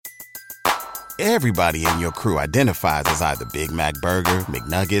Everybody in your crew identifies as either Big Mac Burger,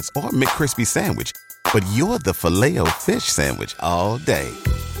 McNuggets, or McCrispy Sandwich. But you're the Filet-O-Fish Sandwich all day.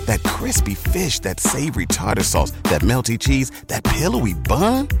 That crispy fish, that savory tartar sauce, that melty cheese, that pillowy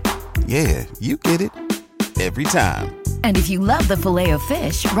bun. Yeah, you get it. Every time. And if you love the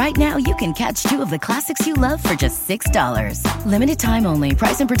Filet-O-Fish, right now you can catch two of the classics you love for just $6. Limited time only.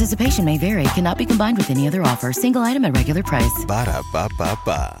 Price and participation may vary. Cannot be combined with any other offer. Single item at regular price.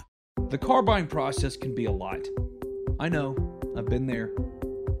 Ba-da-ba-ba-ba. The car buying process can be a lot. I know. I've been there.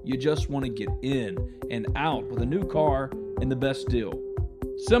 You just want to get in and out with a new car and the best deal.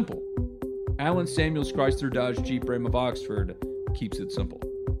 Simple. Allen Samuels Chrysler Dodge Jeep Ram of Oxford keeps it simple.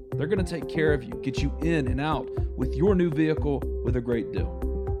 They're going to take care of you, get you in and out with your new vehicle with a great deal.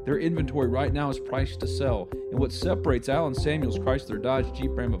 Their inventory right now is priced to sell, and what separates Allen Samuels Chrysler Dodge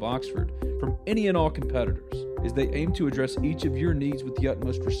Jeep Ram of Oxford from any and all competitors is they aim to address each of your needs with the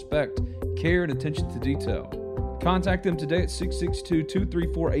utmost respect, care, and attention to detail. Contact them today at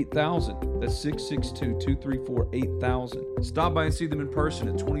 662-234-8000. That's 662-234-8000. Stop by and see them in person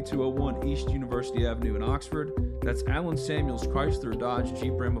at 2201 East University Avenue in Oxford. That's Allen Samuels Chrysler Dodge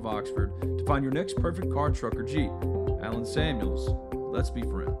Jeep Ram of Oxford to find your next perfect car, truck, or Jeep. Allen Samuels, let's be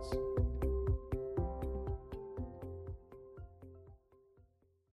friends.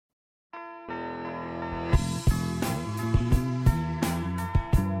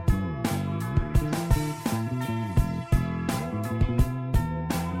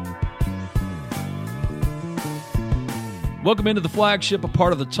 Welcome into the Flagship, a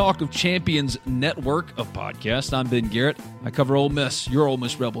part of the Talk of Champions network of podcasts. I'm Ben Garrett. I cover Ole Miss, your Ole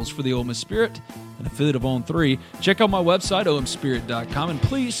Miss Rebels for the Ole Miss Spirit, an affiliate of On3. Check out my website, omspirit.com, and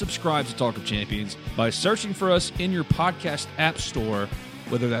please subscribe to Talk of Champions by searching for us in your podcast app store,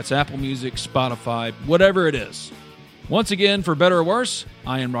 whether that's Apple Music, Spotify, whatever it is. Once again, for better or worse,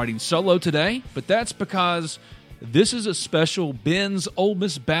 I am writing solo today, but that's because this is a special Ben's Ole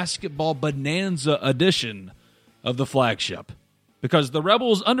Miss Basketball Bonanza edition of the Flagship, because the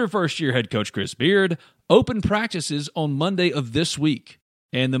Rebels under first-year head coach Chris Beard opened practices on Monday of this week.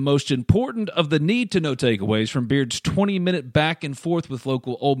 And the most important of the need-to-know takeaways from Beard's 20-minute back and forth with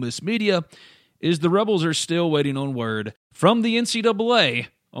local Ole Miss media is the Rebels are still waiting on word from the NCAA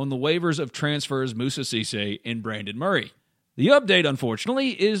on the waivers of transfers Moussa Cisse and Brandon Murray. The update,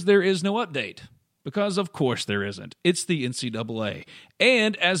 unfortunately, is there is no update. Because, of course, there isn't. It's the NCAA.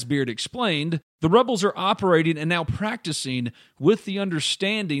 And, as Beard explained, the Rebels are operating and now practicing with the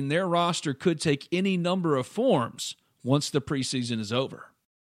understanding their roster could take any number of forms once the preseason is over.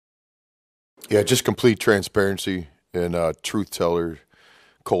 Yeah, just complete transparency and truth-teller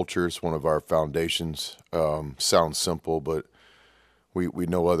culture is one of our foundations. Sounds simple, but we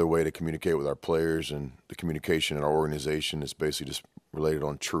know other way to communicate with our players, and the communication in our organization is basically just related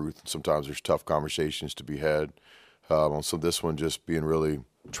on truth. Sometimes there's tough conversations to be had. So this one, just being really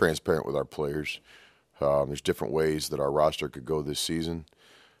transparent with our players. There's different ways that our roster could go this season.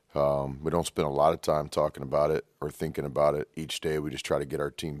 We don't spend a lot of time talking about it or thinking about it each day. We just try to get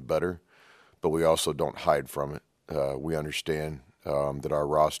our team better, but we also don't hide from it. We understand that our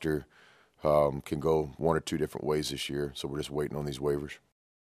roster can go one or two different ways this year, so we're just waiting on these waivers.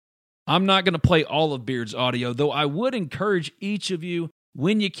 I'm not going to play all of Beard's audio, though I would encourage each of you,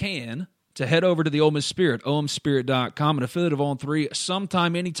 when you can, to head over to the Ole Miss Spirit, omspirit.com, an affiliate of On3,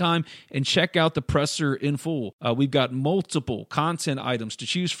 sometime, anytime, and check out the presser in full. We've got multiple content items to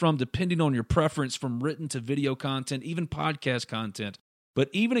choose from, depending on your preference, from written to video content, even podcast content. But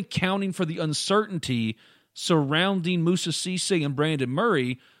even accounting for the uncertainty surrounding Moussa Cisse and Brandon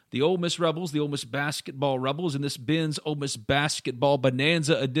Murray, the Ole Miss Rebels, the Ole Miss Basketball Rebels, in this Ben's Ole Miss Basketball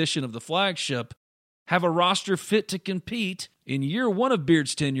Bonanza edition of the Flagship, have a roster fit to compete in year one of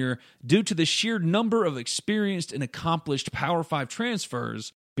Beard's tenure due to the sheer number of experienced and accomplished Power 5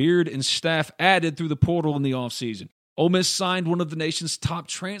 transfers Beard and staff added through the portal in the offseason. Ole Miss signed one of the nation's top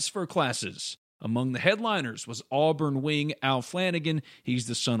transfer classes. Among the headliners was Auburn wing Al Flanagan. He's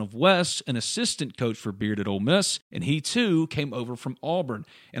the son of Wes, an assistant coach for Beard at Ole Miss, and he too came over from Auburn.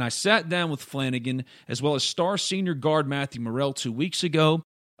 And I sat down with Flanagan as well as star senior guard Matthew Morrell 2 weeks ago.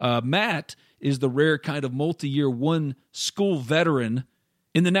 Matt is the rare kind of multi-year one-school veteran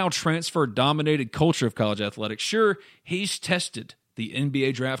in the now transfer-dominated culture of college athletics. Sure, he's tested the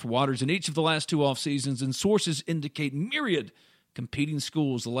NBA draft waters in each of the last two off seasons, and sources indicate myriad competing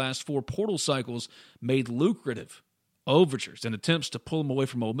schools the last four portal cycles made lucrative overtures and attempts to pull him away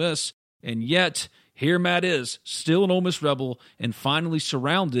from Ole Miss. And yet, here Matt is, still an Ole Miss Rebel, and finally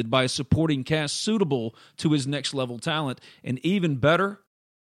surrounded by a supporting cast suitable to his next-level talent. And even better,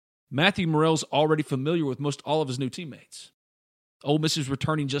 Matthew Morrell's already familiar with most all of his new teammates. Ole Miss is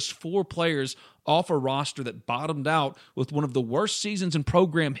returning just 4 players off a roster that bottomed out with one of the worst seasons in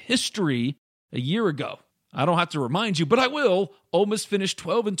program history a year ago. I don't have to remind you, but I will. Ole Miss finished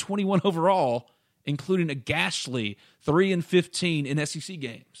 12-21 overall, including a ghastly 3-15 in SEC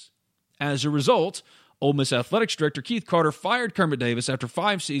games. As a result, Ole Miss Athletics Director Keith Carter fired Kermit Davis after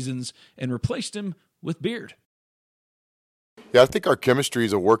 5 seasons and replaced him with Beard. Yeah, I think our chemistry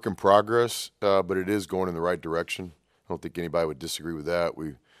is a work in progress, but it is going in the right direction. I don't think anybody would disagree with that.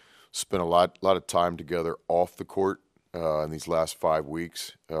 We spent a lot of time together off the court in these last 5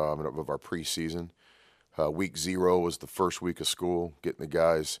 weeks of our preseason. Week 0 was the first week of school, getting the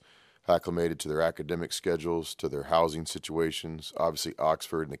guys acclimated to their academic schedules, to their housing situations. Obviously,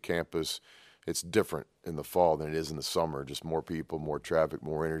 Oxford and the campus, it's different in the fall than it is in the summer. Just more people, more traffic,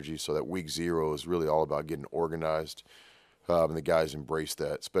 more energy. So that week 0 is really all about getting organized, and the guys embraced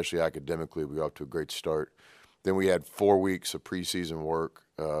that, especially academically. We got off to a great start. Then we had 4 weeks of preseason work.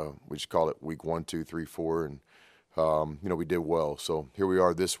 We just call it week 1, 2, 3, 4, and we did well. So here we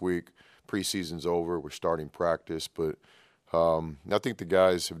are this week. Preseason's over. We're starting practice, but I think the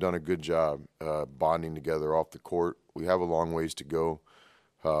guys have done a good job bonding together off the court. We have a long ways to go.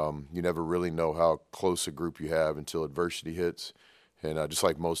 You never really know how close a group you have until adversity hits. And just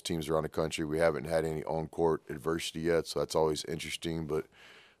like most teams around the country, we haven't had any on-court adversity yet, so that's always interesting. But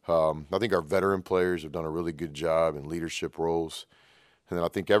I think our veteran players have done a really good job in leadership roles. And then I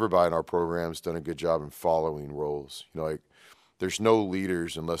think everybody in our program has done a good job in following roles. There's no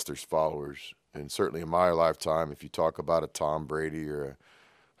leaders unless there's followers. And certainly in my lifetime, if you talk about a Tom Brady or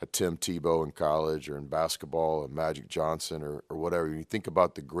a Tim Tebow in college or in basketball, a Magic Johnson or whatever, when you think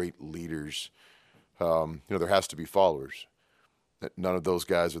about the great leaders, there has to be followers. None of those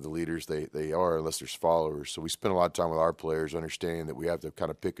guys are the leaders they are unless there's followers. So we spend a lot of time with our players understanding that we have to kind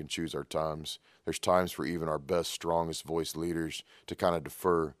of pick and choose our times. There's times for even our best, strongest voice leaders to kind of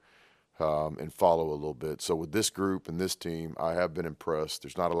defer and follow a little bit. So with this group and this team, I have been impressed.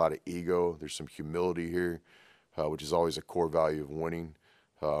 There's not a lot of ego. There's some humility here, which is always a core value of winning.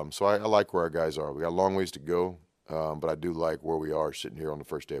 So I like where our guys are. We got a long ways to go, but I do like where we are sitting here on the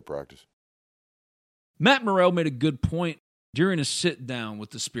first day of practice. Matt Morrell made a good point during a sit-down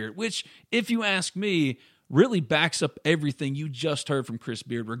with the Spirit, which, if you ask me, really backs up everything you just heard from Chris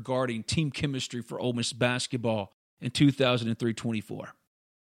Beard regarding team chemistry for Ole Miss basketball in 2023-24.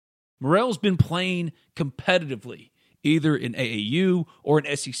 Morrell's been playing competitively, either in AAU or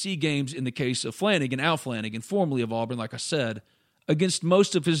in SEC games in the case of Al Flanagan, formerly of Auburn, like I said, against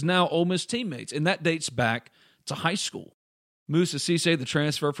most of his now Ole Miss teammates, and that dates back to high school. Musa Cisse, the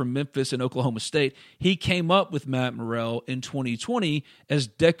transfer from Memphis and Oklahoma State, he came up with Matt Morrell in 2020 as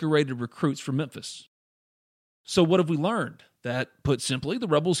decorated recruits for Memphis. So what have we learned? That, put simply, the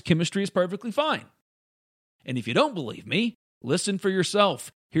Rebels' chemistry is perfectly fine. And if you don't believe me, listen for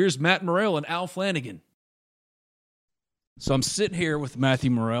yourself. Here's Matt Morrell and Al Flanagan. So I'm sitting here with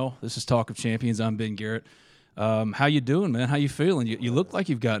Matthew Morrell. This is Talk of Champions. I'm Ben Garrett. How you doing, man? How you feeling? You look like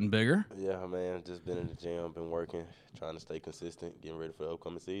you've gotten bigger. Yeah, man. Just been in the gym, been working, trying to stay consistent, getting ready for the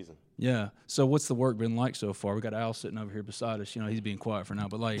upcoming season. Yeah. So what's the work been like so far? We got Al sitting over here beside us. He's being quiet for now,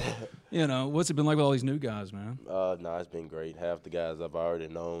 but what's it been like with all these new guys, man? It's been great. Half the guys I've already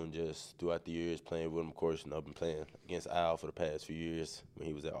known just throughout the years playing with them. Of course, I've been playing against Al for the past few years when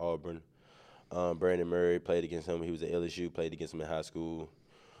he was at Auburn. Brandon Murray, played against him. He was at LSU, played against him in high school.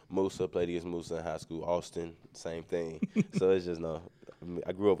 Musa, played against Musa in high school. Austin, same thing. So it's just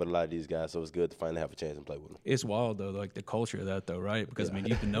I grew up with a lot of these guys, so it's good to finally have a chance to play with them. It's wild, though, like the culture of that, though, right? Because,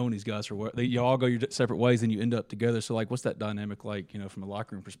 you've been knowing these guys for you all go your separate ways, and you end up together. So, what's that dynamic like, from a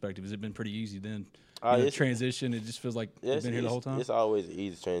locker room perspective? Has it been pretty easy then? Transition, it just feels like you've been here the whole time? It's always an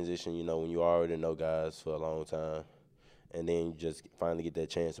easy transition, when you already know guys for a long time. And then you just finally get that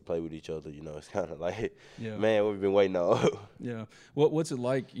chance to play with each other. It's kind of like, man, what we've been waiting on. Yeah. What's it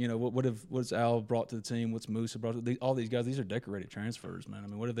like? What's Al brought to the team? What's Musa brought to all these guys? These are decorated transfers,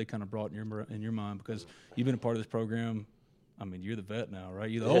 man. What have they kind of brought in your mind? Because you've been a part of this program. You're the vet now, right?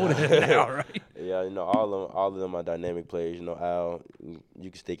 You're the old head now, right? Yeah, all of them are dynamic players. Al, you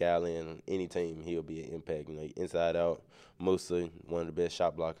can stick Al in any team, he'll be an impact. Inside out, Musa, one of the best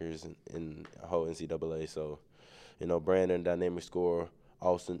shot blockers in the whole NCAA. So. Brandon, dynamic scorer.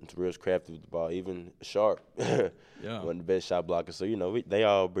 Austin, real crafty with the ball. Even Sharp, one of the best shot blockers. So, they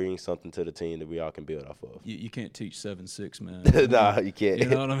all bring something to the team that we all can build off of. You can't teach 7'6", man. Nah, you can't. You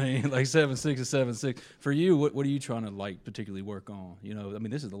know what I mean? 7'6" is 7'6". For you, what are you trying to, particularly work on?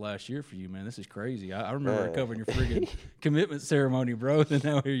 This is the last year for you, man. This is crazy. I remember covering your friggin' commitment ceremony, bro, and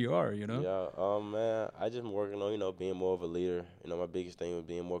now here you are, Yeah, man, I just been working on, being more of a leader. My biggest thing was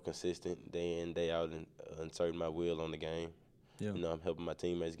being more consistent day in, day out and inserting my will on the game. Yeah. You know, I'm helping my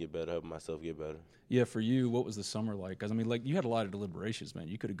teammates get better, helping myself get better. Yeah, for you, what was the summer like? Because, I mean, like, you had a lot of deliberations, man.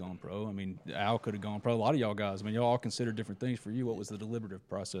 You could have gone pro. I mean, Al could have gone pro. A lot of y'all guys, I mean, y'all all considered different things. For you, what was the deliberative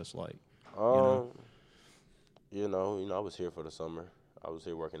process like? You know, I was here for the summer. I was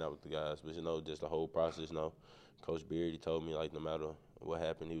here working out with the guys. But, you know, just the whole process, you know, Coach Beard, he told me, like, no matter what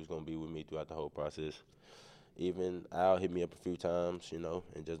happened, he was going to be with me throughout the whole process. Even Al hit me up a few times, you know,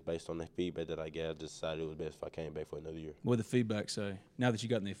 and just based on the feedback that I got, I just decided it was best if I came back for another year. What did the feedback say? Now that you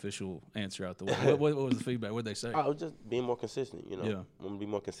got the official answer out the way, what was the feedback? What did they say? I was just being more consistent, you know. Yeah. I'm going to be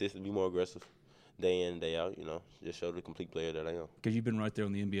more consistent, be more aggressive day in and day out, you know, just show the complete player that I am. Because you've been right there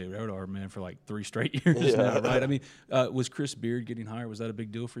on the NBA radar, man, for like 3 straight years now, right? I mean, was Chris Beard getting hired? Was that a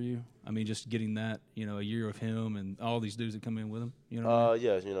big deal for you? I mean, just getting that, you know, a year of him and all these dudes that come in with him, you know what I mean?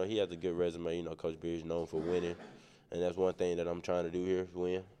 Yes, you know, he has a good resume. You know, Coach Beard's known for winning. And that's one thing that I'm trying to do here is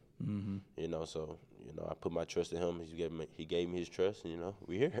win. Mm-hmm. You know, so, you know, I put my trust in him. He gave me his trust, and, you know,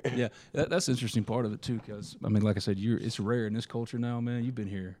 we're here. Yeah, that's the interesting part of it, too, because, I mean, like I said, it's rare in this culture now, man. You've been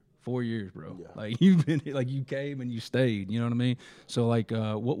here 4 years, bro. Yeah. Like, you've been here, like, you came and you stayed, you know what I mean? So, like,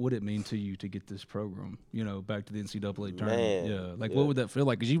 what would it mean to you to get this program, you know, back to the NCAA tournament? Man, Yeah, like, what would that feel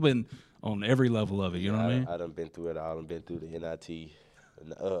like? Because you've been on every level of it, you know what I mean? I done been through it all. I done been through the NIT.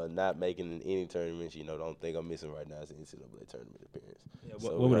 Not making any tournaments, you know, the only thing I'm missing right now is the NCAA tournament appearance. Yeah,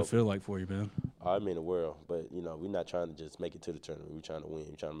 what would it feel like for you, man? I mean the world, but, you know, we're not trying to just make it to the tournament. We're trying to win.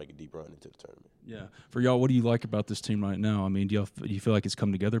 We're trying to make a deep run into the tournament. Yeah. For y'all, what do you like about this team right now? I mean, do you feel like it's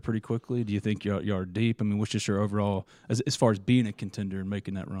come together pretty quickly? Do you think y'all are deep? I mean, what's just your overall, as far as being a contender and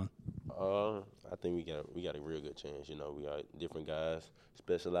making that run? I think we got a real good chance. You know, we got different guys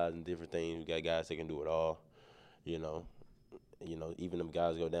specialize in different things. We got guys that can do it all, you know. You know, even if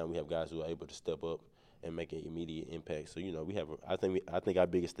guys go down, we have guys who are able to step up and make an immediate impact. So, you know, I think our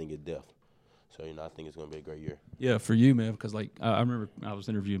biggest thing is depth. So, you know, I think it's going to be a great year. Yeah, for you, man, because, like, I remember I was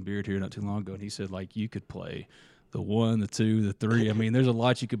interviewing Beard here not too long ago, and he said, like, you could play the 1, the 2, the 3. I mean, there's a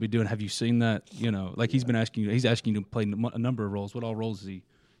lot you could be doing. Have you seen that? You know, like, he's asking you to play a number of roles. What all roles does he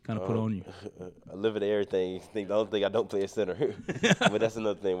kind of put on you? A little bit of everything. The only thing I don't play is center. But that's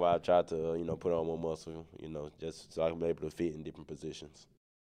another thing why I try to, you know, put on more muscle, you know, just so I can be able to fit in different positions.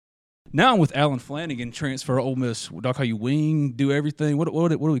 Now I'm with Alan Flanagan, transfer to Ole Miss. Do I call you wing, do everything? What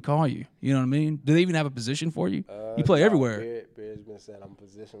do we call you? You know what I mean? Do they even have a position for you? You play everywhere. Beard's been saying I'm a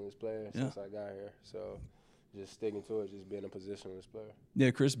positionless player since I got here. So just sticking to it, just being a positionless player.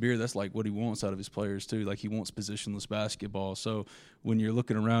 Yeah, Chris Beard, that's like what he wants out of his players too. Like he wants positionless basketball. So when you're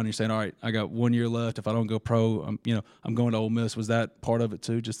looking around and you're saying, all right, I got 1 year left. If I don't go pro, I'm going to Ole Miss. Was that part of it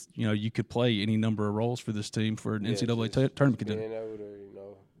too? Just, you know, you could play any number of roles for this team for an NCAA tournament contender. Being able to, you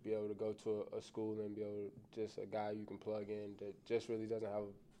know, be able to go to a school and be able to just a guy you can plug in that just really doesn't have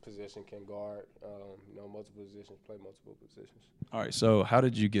a position, can guard, you know, multiple positions, play multiple positions. All right, so how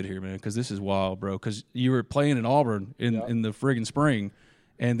did you get here, man? Because this is wild, bro. Because you were playing in Auburn in the friggin' spring,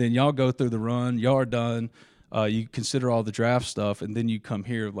 and then y'all go through the run, y'all are done, you consider all the draft stuff, and then you come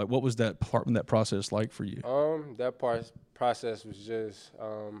here. Like, what was that process like for you? That process was just,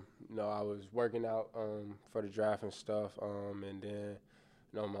 you know, I was working out for the draft and stuff, and then,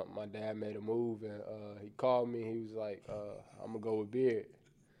 you know, my dad made a move, and he called me. He was like, I'm going to go with Beard.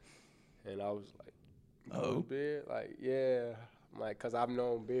 And I was like, Beard? Like, yeah. I'm like, because I've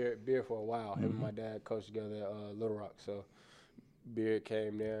known Beard for a while. Him and my dad coached together at Little Rock. So Beard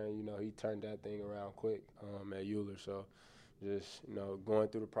came there, and, you know, he turned that thing around quick at Euler. So just, you know, going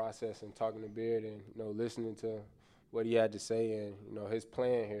through the process and talking to Beard and, you know, listening to what he had to say and, you know, his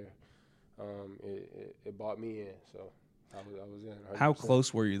plan here, it brought me in. So I was in. 100%. How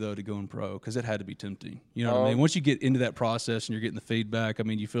close were you, though, to going pro? Because it had to be tempting. You know what I mean? Once you get into that process and you're getting the feedback, I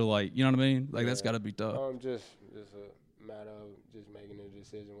mean, you feel like, you know what I mean? Like, that's got to be tough. Just a matter of just making a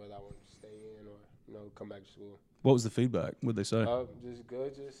decision whether I want to stay in or, you know, come back to school. What was the feedback? What did they say? Just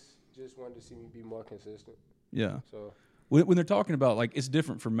good. Just wanted to see me be more consistent. Yeah. So when they're talking about, like, it's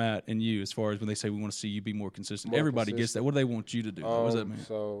different for Matt and you as far as when they say we want to see you be more consistent. Everybody gets that. What do they want you to do? What does that mean?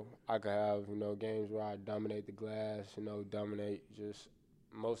 So I could have, you know, games where I dominate the glass, you know, dominate just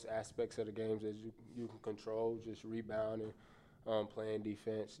most aspects of the games that you can control, just rebounding, playing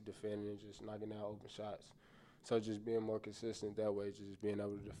defense, defending, and just knocking out open shots. So just being more consistent that way, just being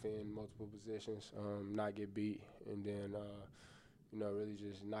able to defend multiple positions, not get beat, and then, you know, really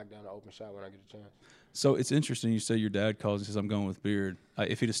just knock down an open shot when I get a chance. So it's interesting you say your dad calls and says, I'm going with Beard.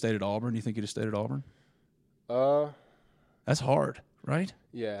 If he'd have stayed at Auburn, do you think he'd have stayed at Auburn? That's hard, right?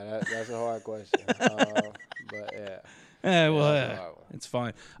 Yeah, that's a hard question. But, yeah. It's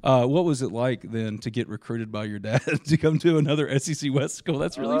fine. What was it like then to get recruited by your dad to come to another SEC West school?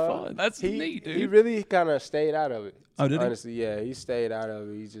 That's really fun. That's neat, dude. He really kind of stayed out of it. Oh, did he? Honestly, yeah, he stayed out of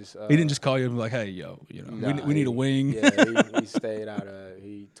it. He just he didn't just call you and be like, "Hey, yo, we need a wing." Yeah, he stayed out of it.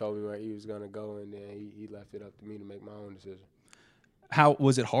 He told me where he was gonna go, and then he left it up to me to make my own decision. How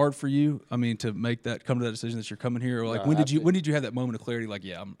was it hard for you? I mean, to come to that decision that you're coming here? Or like, when did you have that moment of clarity? Like,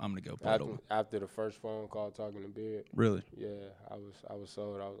 yeah, I'm gonna go play. After the first phone call, talking to Beard. Really? Yeah, I was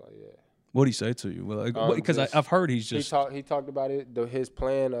sold. I was like, yeah. What did he say to you? Well, because I've heard he's just he talked about it. His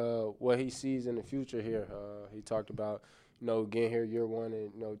plan, what he sees in the future here. He talked about getting here year one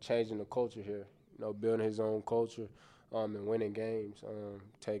and changing the culture here. Building his own culture, and winning games.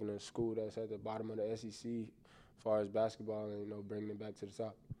 Taking a school that's at the bottom of the SEC. As far as basketball and bringing it back to the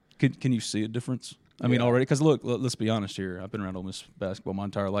top. Can you see a difference? I mean, already, because look, let's be honest here. I've been around Ole Miss basketball my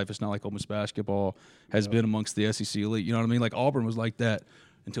entire life. It's not like Ole Miss basketball has been amongst the SEC elite. You know what I mean? Like Auburn was like that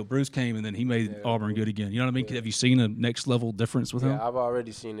until Bruce came, and then he made Auburn good again. You know what I mean? Have you seen a next level difference with him? Yeah, I've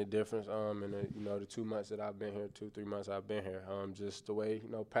already seen a difference. In the 2 months that I've been here, 2-3 months I've been here. Just the way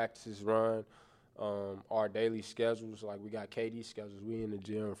practices run. Our daily schedules, like we got KD schedules. We in the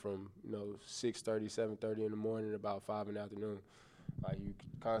gym from 6:30, 7:30 in the morning to about 5 in the afternoon. Like you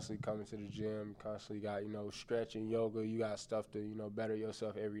constantly coming to the gym, constantly got stretching, yoga. You got stuff to better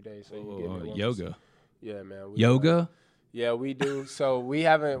yourself every day. So you get yoga. Yeah, man. Yoga. Yeah, we do. So we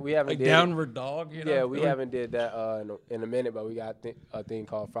haven't like did downward dog. Yeah, we haven't did that in a minute, but we got a thing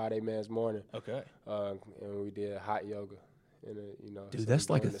called Friday Man's Morning. Okay. And we did hot yoga. Dude,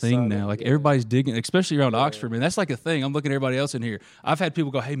 that's like a thing now. Like everybody's digging, especially around Oxford, man. That's like a thing. I'm looking at everybody else in here. I've had people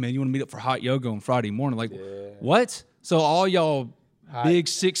go, "Hey, man, you want to meet up for hot yoga on Friday morning?" Like, what? So all y'all big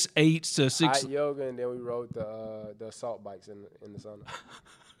 6'8" to 6 hot yoga, and then we rode the assault bikes in the sauna.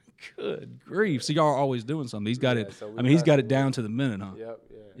 Good grief! So y'all are always doing something. He's got it. So he's got it down to the minute, huh? Yep.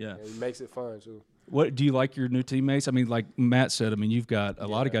 Yeah. He makes it fun too. What do you like your new teammates? I mean, like Matt said, I mean, you've got a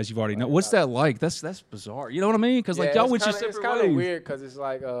lot of guys you've already know. What's that like? That's bizarre. You know what I mean? Because like y'all went your separate ways. It's kind of weird because it's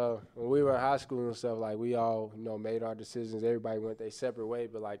like when we were in high school and stuff, like we all made our decisions. Everybody went their separate way,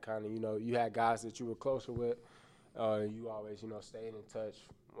 but like kind of you had guys that you were closer with. You always stayed in touch,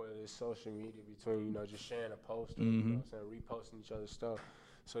 whether it's social media between just sharing a post or reposting each other's stuff.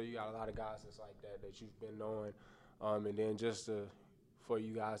 So you got a lot of guys that's like that you've been knowing, and then just for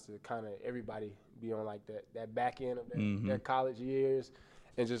you guys to kind of everybody be on like that back end of their college years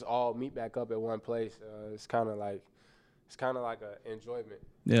and just all meet back up at one place. It's kind of like an enjoyment.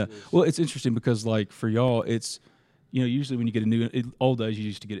 Yeah. Well, it's interesting because like for y'all, it's usually when you get old days, you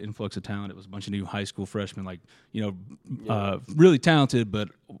used to get an influx of talent. It was a bunch of new high school freshmen, like really talented, but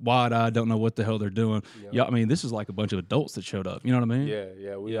wide-eyed, don't know what the hell they're doing. Yeah, I mean, this is like a bunch of adults that showed up. You know what I mean?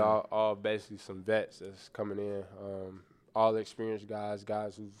 Yeah. We all basically some vets that's coming in. All experienced guys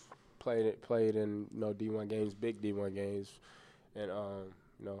who've played in D1 games, big D1 games, and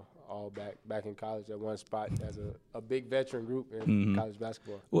all back in college at one spot as a big veteran group in college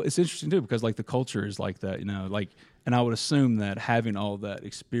basketball. Well, it's interesting too because like the culture is like that, and I would assume that having all that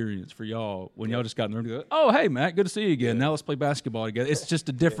experience for y'all when y'all just got in there to go, oh hey Matt, good to see you again. Now let's play basketball together. It's just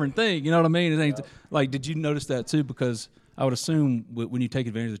a different thing, you know what I mean? It ain't like, did you notice that too? Because I would assume when you take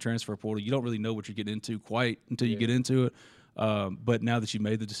advantage of the transfer portal, you don't really know what you're getting into quite until you get into it. But now that you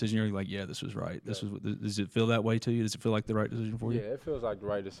made the decision, you're like, yeah, this was right. Does it feel that way to you? Does it feel like the right decision for you? Yeah, it feels like the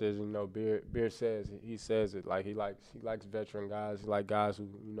right decision. Beard says it like he likes veteran guys. He like guys who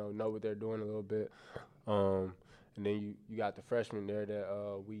know what they're doing a little bit. And then you got the freshmen there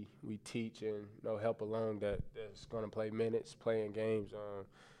that we teach and help along that's going to play minutes, playing games,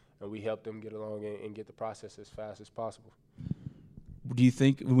 and we help them get along and get the process as fast as possible. Do you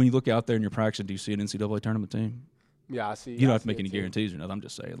think when you look out there in your practice, do you see an NCAA tournament team? Yeah, I see. You don't have to make any guarantees or nothing. I'm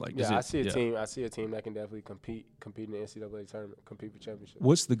just saying, like, I see a team. I see a team that can definitely compete in the NCAA tournament, compete for championship.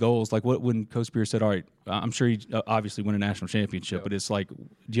 What's the goals? Like, when Coach Spears said, "All right, I'm sure you obviously win a national championship," but it's like,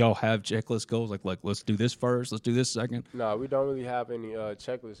 do y'all have checklist goals? Like, let's do this first, let's do this second. No, we don't really have any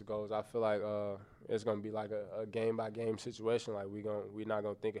checklist goals. I feel like it's gonna be like a game by game situation. Like we're not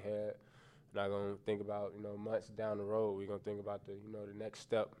gonna think ahead. We're not gonna think about months down the road. We're gonna think about the next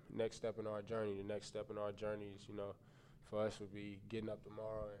step in our journey. The next step in our journey is for us would be getting up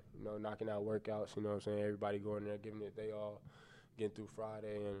tomorrow and knocking out workouts. You know what I'm saying? Everybody going there, giving it they all, getting through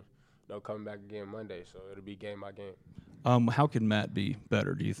Friday and coming back again Monday. So it'll be game by game. How can Matt be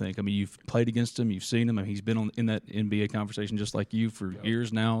better, do you think? I mean, you've played against him, you've seen him, I mean, he's been in that NBA conversation just like you for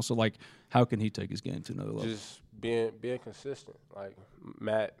years now. So, like, how can he take his game to another level? Just being consistent. Like,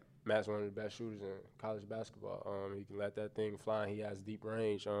 Matt Matt's one of the best shooters in college basketball. He can let that thing fly. He has deep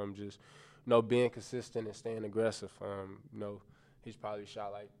range. Just, being consistent and staying aggressive. He's probably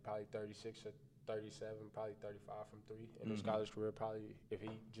shot like 36 or 37, probably 35 from three in his college career. Probably if he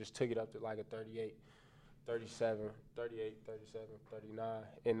just took it up to like a 38, 37, 39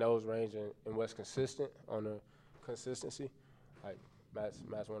 in those range and was consistent on the consistency, like Matt's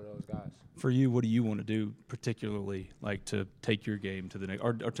one of those guys. For you, what do you want to do particularly, like to take your game to the next,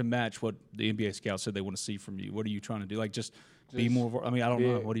 or to match what the NBA scouts said they want to see from you? What are you trying to do? Like just be more. I mean, I don't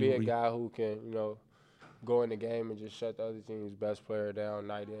know. What do you? Be a guy who can, go in the game and just shut the other team's best player down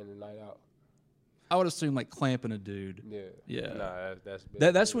night in and night out. I would assume like clamping a dude. Yeah. Nah, that's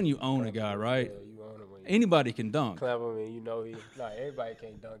big. That's when you own a guy, right? Yeah, you own him. Anybody can dunk. Clamp him and everybody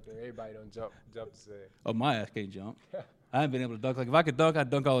can't dunk there. Everybody don't jump to say. Oh, my ass can't jump. I haven't been able to dunk. Like if I could dunk, I'd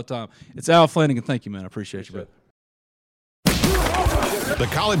dunk all the time. It's Al Flanagan. Thank you, man. I appreciate you, bro. The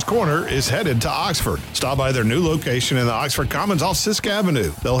College Corner is headed to Oxford. Stop by their new location in the Oxford Commons off Sisk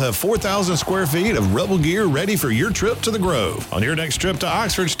Avenue. They'll have 4,000 square feet of Rebel gear ready for your trip to the Grove. On your next trip to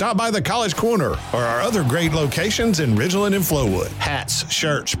Oxford, stop by the College Corner or our other great locations in Ridgeland and Flowood. Hats,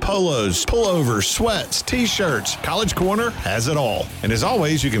 shirts, polos, pullovers, sweats, T-shirts. College Corner has it all. And as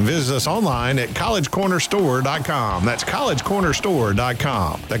always, you can visit us online at collegecornerstore.com. That's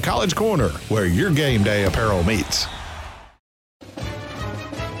collegecornerstore.com. The College Corner, where your game day apparel meets.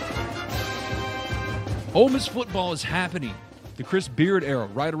 Ole Miss football is happening. The Chris Beard era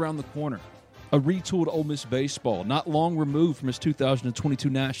right around the corner. A retooled Ole Miss baseball, not long removed from his 2022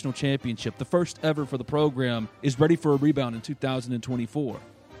 national championship, the first ever for the program, is ready for a rebound in 2024.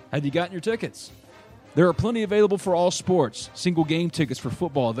 Have you gotten your tickets? There are plenty available for all sports. Single game tickets for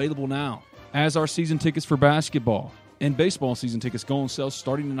football available now, as are season tickets for basketball. And baseball season tickets go on sale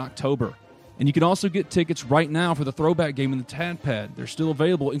starting in October. And you can also get tickets right now for the throwback game in the Tad Pad. They're still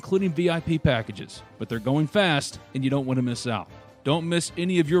available, including VIP packages. But they're going fast, and you don't want to miss out. Don't miss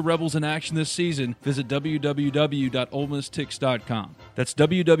any of your Rebels in action this season. Visit www.olemistix.com. That's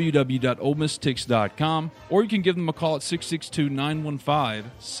www.olemistix.com. Or you can give them a call at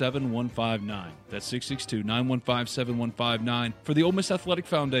 662-915-7159. That's 662-915-7159 for the Ole Miss Athletic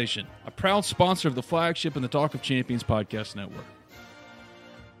Foundation, a proud sponsor of the Flagship and the Talk of Champions podcast network.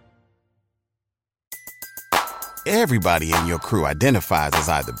 Everybody in your crew identifies as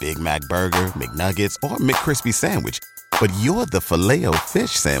either Big Mac Burger, McNuggets, or McCrispy Sandwich. But you're the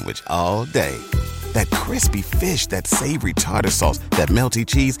Filet-O-Fish Sandwich all day. That crispy fish, that savory tartar sauce, that melty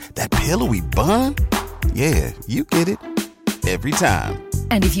cheese, that pillowy bun. Yeah, you get it. Every time.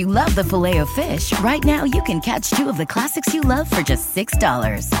 And if you love the Filet-O-Fish, right now you can catch two of the classics you love for just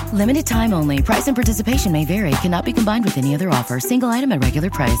 $6. Limited time only. Price and participation may vary. Cannot be combined with any other offer. Single item at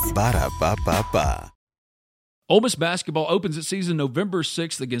regular price. Ba-da-ba-ba-ba. Ole Miss basketball opens its season November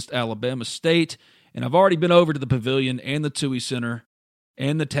 6th against Alabama State, and I've already been over to the Pavilion and the Toohey Center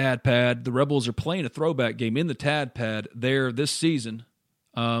and the Tad Pad. The Rebels are playing a throwback game in the Tad Pad there this season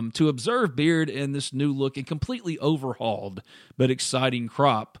to observe Beard in this new look and completely overhauled but exciting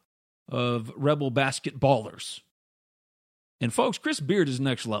crop of Rebel basketballers. And folks, Chris Beard is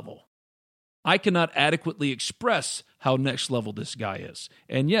next level. I cannot adequately express how next level this guy is.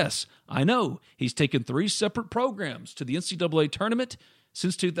 And yes, I know he's taken 3 separate programs to the NCAA tournament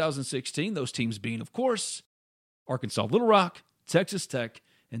since 2016, those teams being, of course, Arkansas Little Rock, Texas Tech,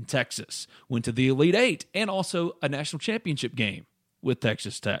 and Texas. Went to the Elite Eight and also a national championship game with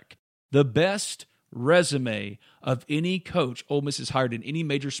Texas Tech. The best resume of any coach Ole Miss has hired in any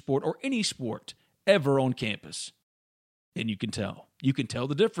major sport or any sport ever on campus. And you can tell. You can tell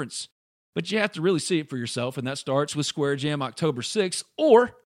the difference. But you have to really see it for yourself, and that starts with Square Jam October 6th,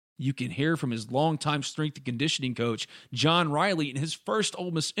 or you can hear from his longtime strength and conditioning coach, John Riley, in his first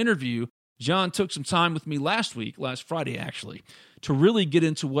Ole Miss interview. John took some time with me last Friday actually, to really get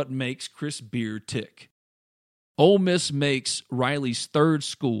into what makes Chris Beard tick. Ole Miss makes Riley's 3rd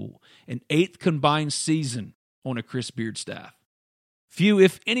school and 8th combined season on a Chris Beard staff. Few,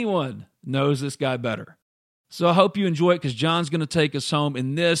 if anyone, knows this guy better. So I hope you enjoy it because John's going to take us home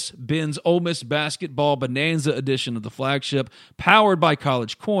in this Ben's Ole Miss Basketball Bonanza edition of the Flagship, powered by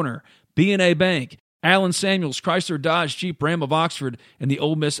College Corner, B&A Bank, Allen Samuels, Chrysler Dodge Jeep Ram of Oxford, and the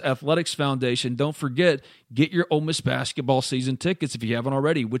Ole Miss Athletics Foundation. Don't forget, get your Ole Miss basketball season tickets if you haven't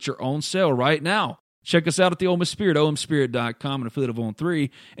already, which are on sale right now. Check us out at the Ole Miss Spirit, omspirit.com, an affiliate of On3,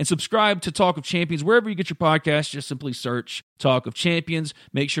 and subscribe to Talk of Champions wherever you get your podcasts. Just simply search Talk of Champions.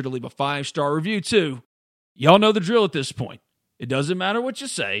 Make sure to leave a 5-star review, too. Y'all know the drill at this point. It doesn't matter what you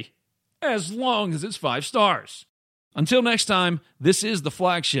say, as long as it's 5 stars. Until next time, this is the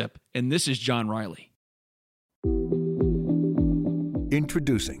Flagship, and this is John Riley.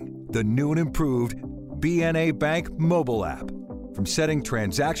 Introducing the new and improved BNA Bank mobile app. From setting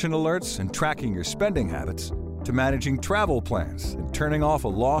transaction alerts and tracking your spending habits to managing travel plans and turning off a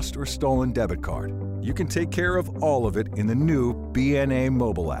lost or stolen debit card, you can take care of all of it in the new BNA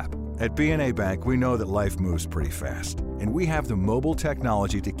mobile app. At BNA Bank, we know that life moves pretty fast, and we have the mobile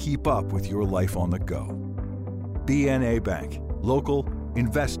technology to keep up with your life on the go. BNA Bank. Local,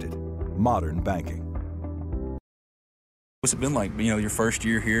 invested, modern banking. What's it been like, your first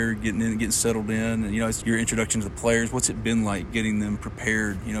year here, getting settled in, and, it's your introduction to the players? What's it been like getting them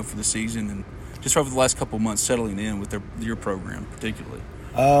prepared, for the season, and just over the last couple of months settling in with your program particularly?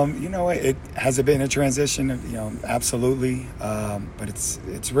 It has been a transition, absolutely, but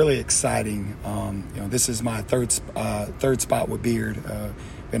it's really exciting. This is my third spot with Beard.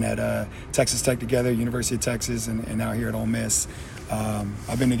 Been at Texas Tech together, University of Texas, and now here at Ole Miss.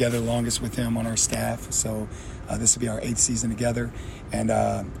 I've been together the longest with him on our staff, so this will be our 8th season together, and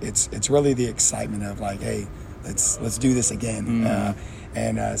it's really the excitement of like, hey, let's do this again,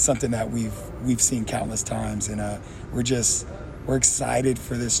 and something that we've seen countless times, and we're excited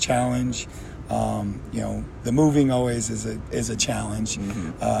for this challenge. The moving always is a challenge,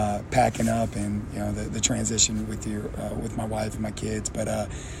 packing up and the transition with my wife and my kids, but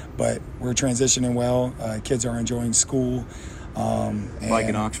we're transitioning well. Kids are enjoying school. Like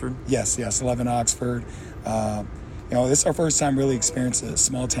in Oxford? Yes, love in Oxford. This is our first time really experiencing a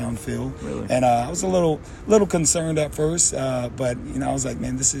small town feel. Really? And I was a little concerned at first, but I was like,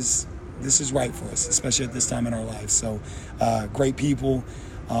 man, this is right for us, especially at this time in our life. So great people,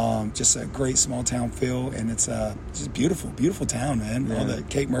 just a great small town feel, and it's just beautiful town, man. Yeah. All the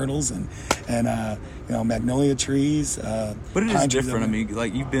Cape Myrtles and magnolia trees. But it is different. I mean,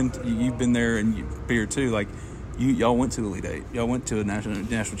 like you've been there and Beer too. Like y'all went to the Elite Eight. Y'all went to a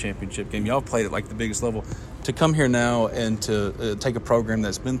national championship game. Y'all played at like the biggest level. To come here now and to take a program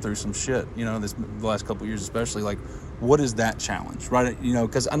that's been through some shit, the last couple of years especially, like, what is that challenge, right?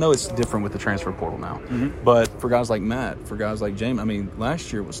 Because I know it's different with the transfer portal now. Mm-hmm. But for guys like Matt, for guys like James, I mean,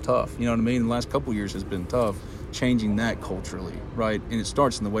 last year was tough. You know what I mean? The last couple of years has been tough, changing that culturally, right? And it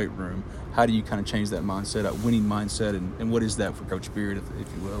starts in the weight room. How do you kind of change that mindset, that winning mindset, and what is that for Coach Beard,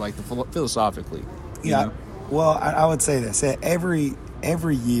 if you will, like philosophically? Yeah. Well, I would say this.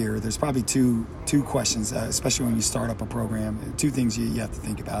 Every year, there's probably two questions, especially when you start up a program. Two things you have to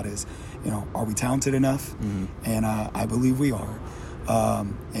think about is, are we talented enough? Mm-hmm. And I believe we are.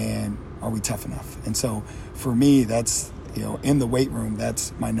 And are we tough enough? And so for me, that's, in the weight room,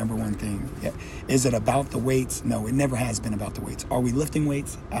 that's my number one thing. Is it about the weights? No, it never has been about the weights. Are we lifting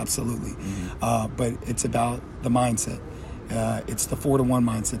weights? Absolutely. Mm-hmm. But it's about the mindset. It's the 4-to-1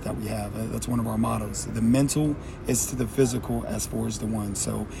 mindset that we have. That's one of our mottos. The mental is to the physical as 4 is to 1.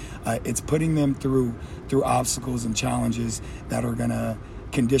 So it's putting them through obstacles and challenges that are going to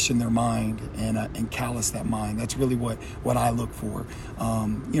condition their mind and callous that mind. That's really what I look for.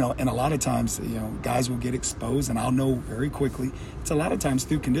 And a lot of times, guys will get exposed, and I'll know very quickly. It's a lot of times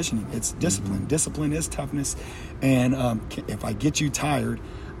through conditioning. It's discipline. Mm-hmm. Discipline is toughness. And if I get you tired,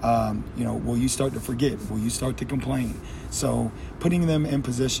 will you start to forget? Will you start to complain? So putting them in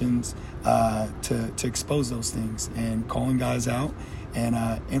positions to expose those things and calling guys out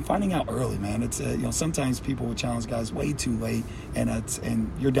and finding out early, man. It's sometimes people will challenge guys way too late, and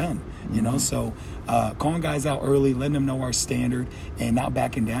you're done. Mm-hmm. So calling guys out early, letting them know our standard, and not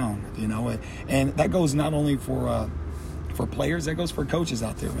backing down. And that goes not only for players, that goes for coaches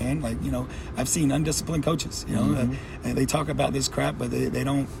out there, man. Like, I've seen undisciplined coaches, and they talk about this crap, but they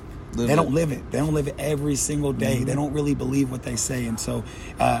don't live it. They don't live it every single day. Mm-hmm. They don't really believe what they say. And so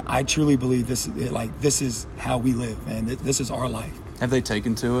I truly believe this is how we live, and this is our life. Have they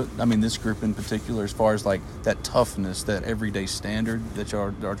taken to it? I mean, this group in particular, as far as like that toughness, that everyday standard that you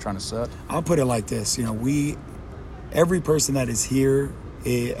are trying to set? I'll put it like this. Every person that is here,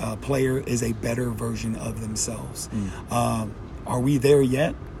 a player is a better version of themselves. Are we there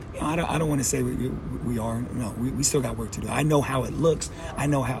yet? I don't want to say we are. No, we still got work to do. I know how it looks. I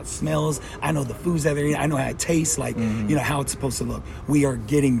know how it smells. I know the foods that they're eating. I know how it tastes, like, how it's supposed to look. We are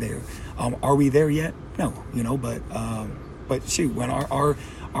getting there. Are we there yet? No, but shoot, when our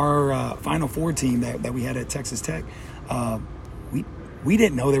Final Four team that we had at Texas Tech, we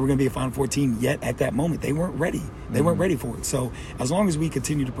didn't know they were going to be a Final Four team yet at that moment. They weren't ready. They weren't ready for it. So as long as we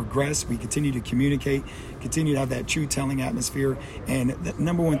continue to progress, we continue to communicate, continue to have that truth-telling atmosphere, and the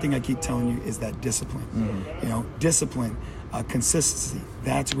number one thing I keep telling you is that discipline. Discipline, consistency.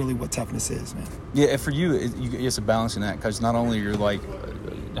 That's really what toughness is, man. Yeah, for you, it's a balancing act, because not only you're like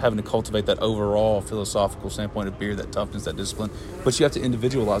having to cultivate that overall philosophical standpoint of beer, that toughness, that discipline, but you have to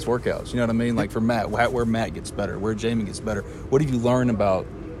individualize workouts. You know what I mean? Like for Matt, where Matt gets better, where Jamie gets better. What have you learned about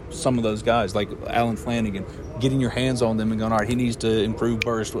some of those guys, like Alan Flanagan, getting your hands on them and going, all right, he needs to improve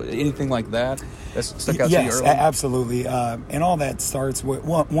burst, anything like that? That's stuck out to you early? Yes, absolutely. And all that starts with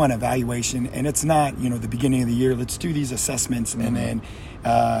one evaluation, and it's not, the beginning of the year, let's do these assessments and then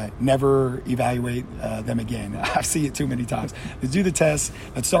never evaluate them again. I see it too many times. Let's do the tests,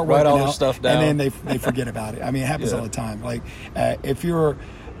 let's start working all out, their stuff down, and then they forget about it. I mean, it happens all the time. Like if you're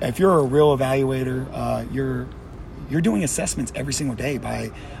a real evaluator, you're doing assessments every single day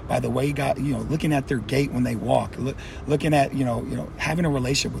by the way looking at their gait when they walk, looking at having a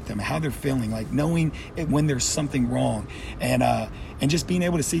relationship with them, how they're feeling, like knowing when there's something wrong, and just being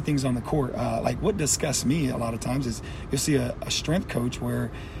able to see things on the court. Like what disgusts me a lot of times is you'll see a strength coach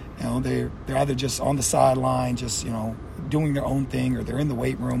where they're either just on the sideline, just doing their own thing, or they're in the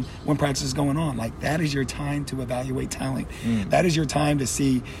weight room when practice is going on. Like that is your time to evaluate talent. That is your time to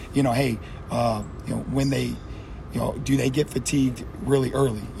see hey when they do they get fatigued really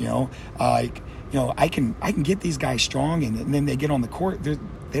early? I can get these guys strong, and then they get on the court,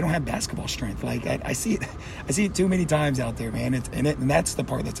 they don't have basketball strength. Like I see it too many times out there, man. And that's the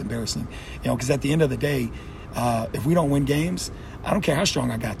part that's embarrassing, because at the end of the day, if we don't win games, I don't care how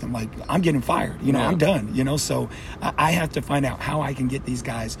strong I got them. Like I'm getting fired, I'm done, So I have to find out how I can get these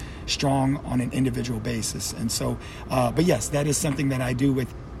guys strong on an individual basis. And so, but yes, that is something that I do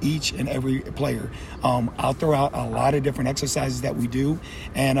with each and every player. I'll throw out a lot of different exercises that we do,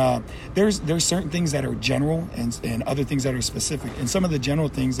 and there's certain things that are general and other things that are specific. And some of the general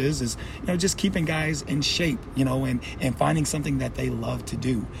things is just keeping guys in shape, and finding something that they love to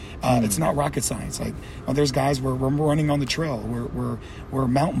do. It's not rocket science. Like there's guys where we're running on the trail, we're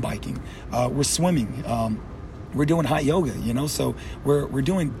mountain biking, we're swimming, we're doing hot yoga, so we're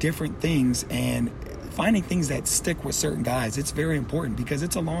doing different things, and finding things that stick with certain guys. It's very important because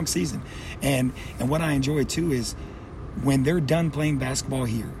it's a long season. And what I enjoy too is when they're done playing basketball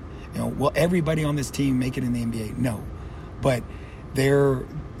here, will everybody on this team make it in the NBA? No. But there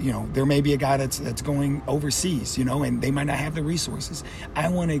may be a guy that's going overseas, and they might not have the resources. I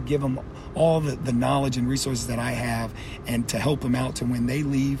want to give them all the knowledge and resources that I have, and to help them out to when they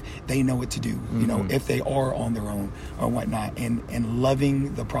leave, they know what to do, if they are on their own or whatnot, and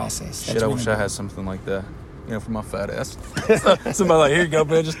loving the process. Shit, I wish I had something like that, for my fat ass. Somebody like, here you go,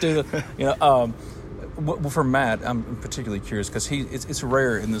 man, just do the, Well, for Matt, I'm particularly curious because it's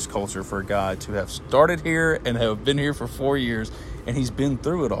rare in this culture for a guy to have started here and have been here for 4 years, and he's been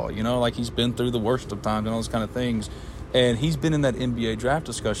through it all, like he's been through the worst of times and all those kind of things. And he's been in that NBA draft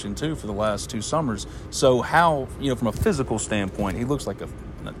discussion, too, for the last 2 summers. So how, from a physical standpoint, he looks like an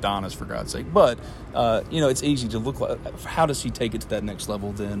Adonis, for God's sake. But, it's easy to look like, how does he take it to that next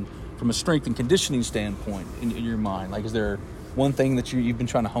level then from a strength and conditioning standpoint in your mind? Like, is there one thing that you've been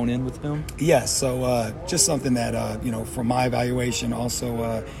trying to hone in with him? Yes. So just something that, from my evaluation,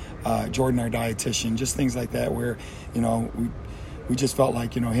 also Jordan, our dietitian, just things like that where, we just felt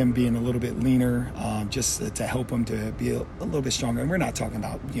like, him being a little bit leaner, just to help him to be a little bit stronger. And we're not talking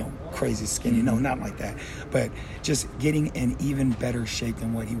about, crazy skinny, no, not like that. But just getting in even better shape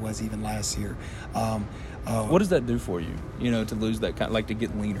than what he was even last year. What does that do for you, to lose that kind, like to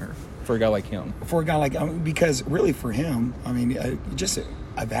get leaner for a guy like him? For a guy like, because really for him, just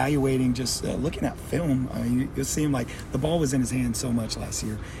evaluating, just looking at film, you'll see him like the ball was in his hand so much last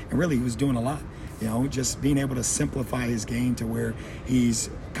year, and really he was doing a lot. Just being able to simplify his game to where he's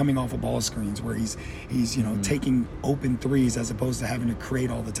coming off of ball screens, where he's taking open threes as opposed to having to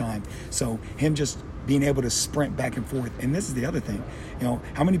create all the time. So him just being able to sprint back and forth. And this is the other thing,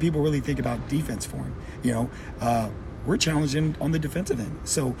 how many people really think about defense for him? We're challenging on the defensive end.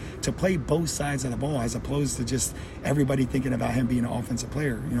 So to play both sides of the ball as opposed to just everybody thinking about him being an offensive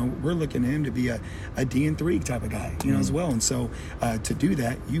player, we're looking at him to be a D3 type of guy, as well. And so to do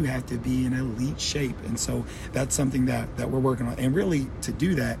that, you have to be in elite shape. And so that's something that we're working on. And really to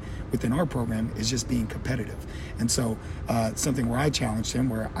do that within our program is just being competitive. And so something where I challenged him,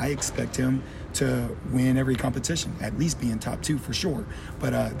 where I expect him to win every competition, at least be in top 2 for sure.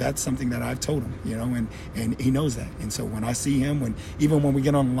 But that's something that I've told him, and he knows that. And so when I see him, even when we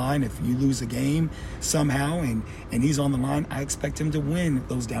get on the line, if you lose a game somehow and he's on the line, I expect him to win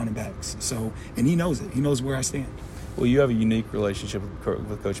those down and backs. So, and he knows it. He knows where I stand. Well, you have a unique relationship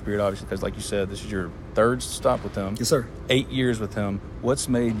with Coach Beard, obviously, because like you said, this is your 3rd stop with him. Yes, sir. 8 years with him. What's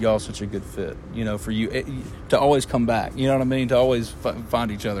made y'all such a good fit, for you to always come back, you know what I mean, to always find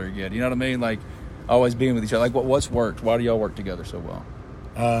each other again, you know what I mean, like always being with each other? Like what's worked? Why do y'all work together so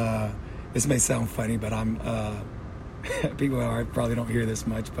well? This may sound funny, but people probably don't hear this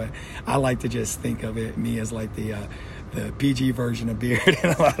much, but I like to just think of me as like the PG version of Beard in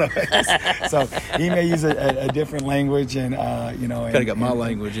a lot of ways. So he may use a different language, and kind of got my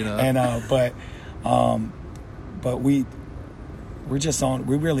language, And but we're just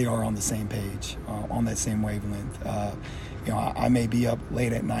we really are on the same page, on that same wavelength. I may be up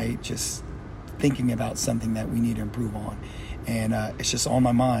late at night just thinking about something that we need to improve on, and it's just on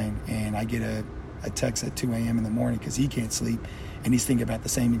my mind, and I get a text at 2 a.m. in the morning because he can't sleep, and he's thinking about the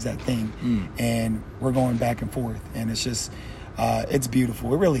same exact thing, and we're going back and forth, and it's just it's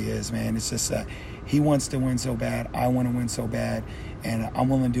beautiful. It really is, man. It's just he wants to win so bad, I want to win so bad, and I'm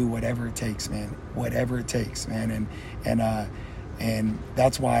willing to do whatever it takes, man. Whatever it takes, man. And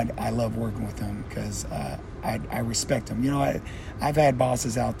that's why I love working with him, because I respect him. I've had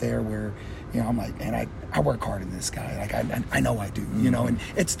bosses out there where, I'm like, man, I work hard in this guy. Like, I know I do, and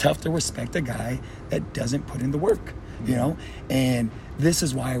it's tough to respect a guy that doesn't put in the work, and this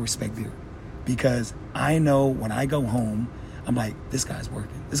is why I respect Beard, because I know when I go home, I'm like, this guy's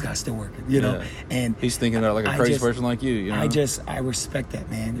working. This guy's still working, and he's thinking about it like a crazy person like you, I respect that,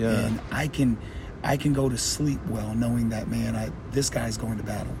 man. Yeah. And I can go to sleep well knowing that, man, this guy's going to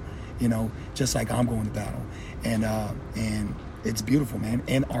battle, just like I'm going to battle. And it's beautiful, man.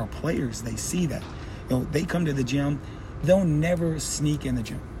 And our players, they see that. They come to the gym, they'll never sneak in the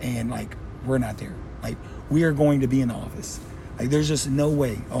gym. And, like, we're not there. Like, we are going to be in the office. Like, there's just no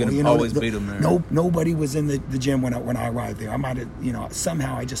way. Always beat them there. Nobody was in the gym when I arrived there. I might have,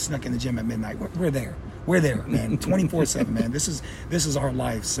 somehow I just snuck in the gym at midnight. We're there. We're there, man, 24/7, man. This is our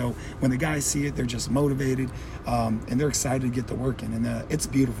life. So when the guys see it, they're just motivated, and they're excited to get to working. And it's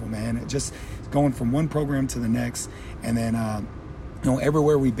beautiful, man. It just going from one program to the next, and then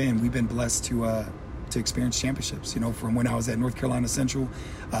everywhere we've been blessed to experience championships. From when I was at North Carolina Central,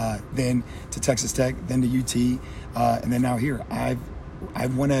 then to Texas Tech, then to UT, and then now here.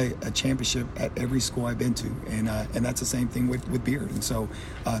 I've won a championship at every school I've been to, and that's the same thing with Beard. And so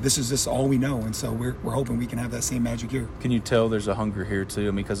this is just all we know, and so we're hoping we can have that same magic here. Can you tell there's a hunger here too?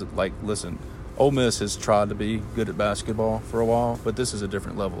 I mean, because listen, Ole Miss has tried to be good at basketball for a while, but this is a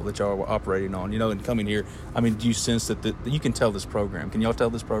different level that y'all are operating on. And coming here, I mean, do you sense that you can tell this program? Can y'all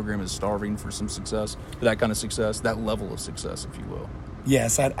tell this program is starving for some success, for that kind of success, that level of success, if you will?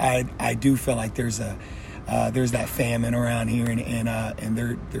 Yes, I do feel like there's that famine around here, and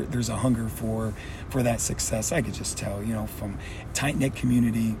there's a hunger for that success. I could just tell, from tight-knit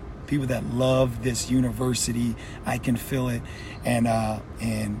community, people that love this university. I can feel it, and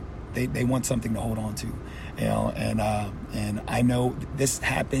they want something to hold on to, and I know this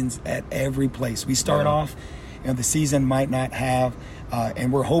happens at every place. We start off, the season might not have,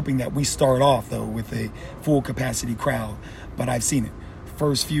 and we're hoping that we start off though with a full capacity crowd, but I've seen it.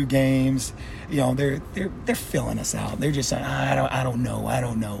 First few games, they're filling us out. They're just saying, I don't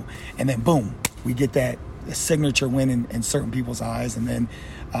know, and then boom, we get that signature win in certain people's eyes, and then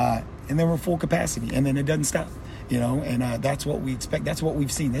we're full capacity, and then it doesn't stop. And that's what we expect. That's what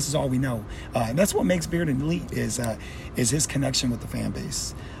we've seen. This is all we know, and that's what makes Beard elite is his connection with the fan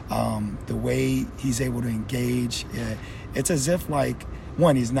base, the way he's able to engage. It's as if like.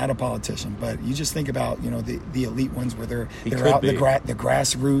 One, he's not a politician, but you just think about, the elite ones where they're out the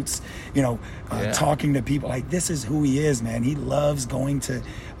grassroots, talking to people. Like, this is who he is, man. He loves going to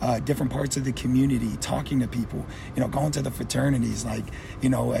different parts of the community, talking to people, going to the fraternities, like,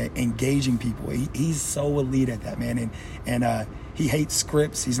 engaging people. He's so elite at that, man. And he hates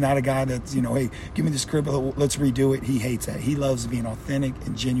scripts. He's not a guy that's, hey, give me the script, let's redo it. He hates that. He loves being authentic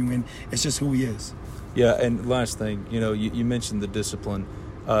and genuine. It's just who he is. Yeah, and last thing, you mentioned the discipline.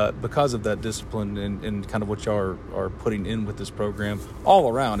 Because of that discipline and kind of what y'all are putting in with this program all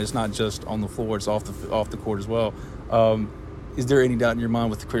around, it's not just on the floor, it's off the court as well. Is there any doubt in your mind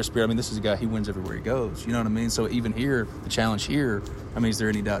with Chris Beard? I mean, this is a guy, he wins everywhere he goes. You know what I mean? So even here, the challenge here, I mean, is there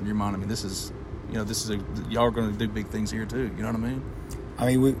any doubt in your mind? I mean, this is y'all are going to do big things here too. You know what I mean?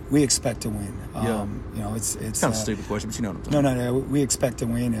 I mean, we expect to win. It's kind of a stupid question, but you know what I'm saying. No. We expect to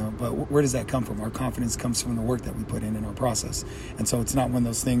win, but where does that come from? Our confidence comes from the work that we put in our process, and so it's not one of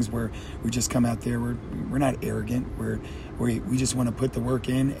those things where we just come out there. We're not arrogant. We just want to put the work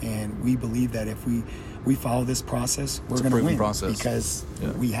in, and we believe that if we follow this process, we're going to win because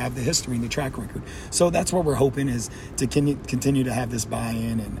we have the history and the track record. So that's what we're hoping is to continue to have this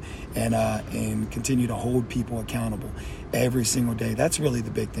buy-in and continue to hold people accountable every single day. That's really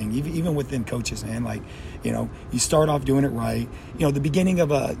the big thing. Even within coaches, man. Like, you start off doing it right. The beginning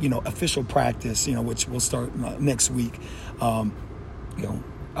of a official practice, which will start next week.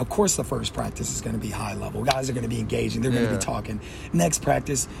 of course the first practice is going to be high level. Guys are going to be engaging. They're going to be talking. Next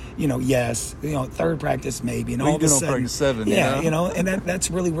practice, yes. Third practice maybe. And all of a sudden, practice 7. And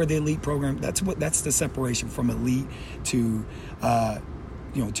that's really where the elite program. That's the separation from elite to.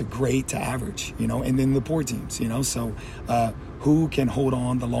 To great to average, and then the poor teams, so who can hold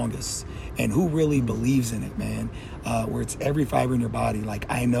on the longest and who really believes in it, man, where it's every fiber in your body. Like,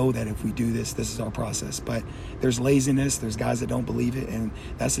 I know that if we do this is our process, but there's laziness, there's guys that don't believe it, and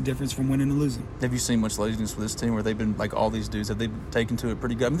that's the difference from winning and losing. Have you seen much laziness with this team where they've been, like, all these dudes, have they taken to it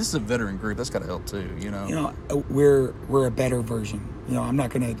pretty good? I mean, this is a veteran group. That's got to help too, We're a better version. I'm not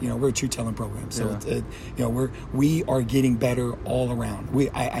going to, we're a truth telling program. So, we are getting better all around.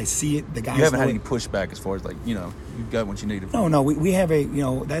 I see it. The guys. You haven't had any pushback as far as, like, you've got what you needed. No. We have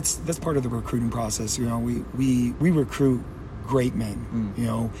that's part of the recruiting process. We recruit great men.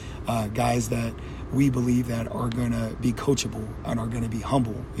 Guys that we believe that are going to be coachable and are going to be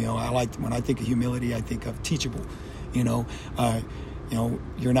humble. When I think of humility, I think of teachable. You're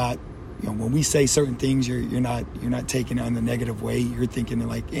not. When we say certain things, you're not taking it in the negative way. You're thinking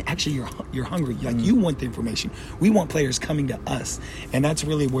like, actually, you're hungry. Like, you want the information. We want players coming to us, and that's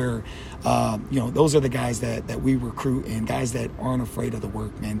really where, those are the guys that we recruit, and guys that aren't afraid of the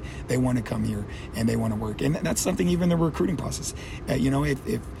work, man. They want to come here and they want to work, and that's something even the recruiting process.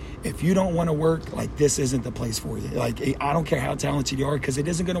 If you don't want to work, like, this isn't the place for you. Like, I don't care how talented you are, because it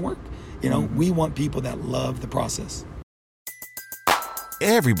isn't going to work. We want people that love the process.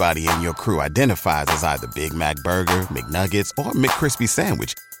 Everybody in your crew identifies as either Big Mac Burger, McNuggets, or McCrispy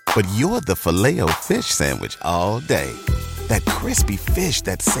Sandwich. But you're the Filet-O-Fish Sandwich all day. That crispy fish,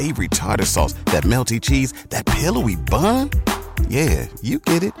 that savory tartar sauce, that melty cheese, that pillowy bun. Yeah, you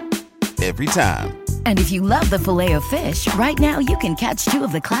get it. Every time. And if you love the Filet-O-Fish, right now you can catch 2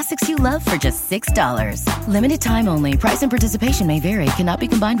 of the classics you love for just $6. Limited time only. Price and participation may vary. Cannot be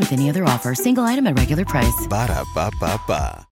combined with any other offer. Single item at regular price. Ba-da-ba-ba-ba.